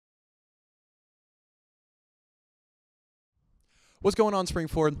What's going on,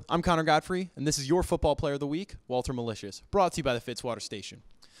 Springford? I'm Connor Godfrey, and this is your Football Player of the Week, Walter Molishus, brought to you by the Fitzwater Station.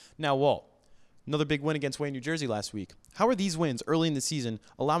 Now, Walt, another big win against Wayne, New Jersey last week. How are these wins early in the season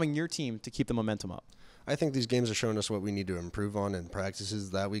allowing your team to keep the momentum up? I think these games are showing us what we need to improve on in practices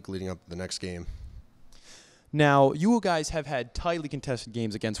that week leading up to the next game. Now, you guys have had tightly contested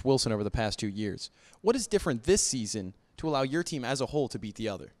games against Wilson over the past 2 years. What is different this season to allow your team as a whole to beat the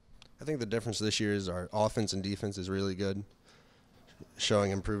other? I think the difference this year is our offense and defense is really good,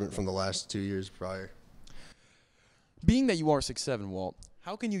 showing improvement from the last 2 years prior. Being that you are 6'7", Walt,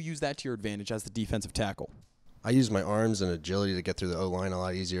 how can you use that to your advantage as the defensive tackle? I use my arms and agility to get through the O-line a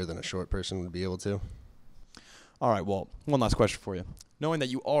lot easier than a short person would be able to. All right, Walt, one last question for you. Knowing that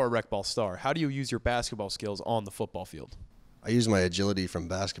you are a rec ball star, how do you use your basketball skills on the football field? I use my agility from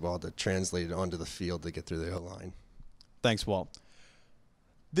basketball to translate it onto the field to get through the O-line. Thanks, Walt.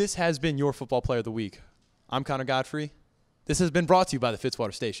 This has been your Football Player of the Week. I'm Connor Godfrey. This has been brought to you by the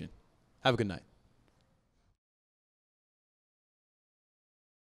Fitzwater Station. Have a good night.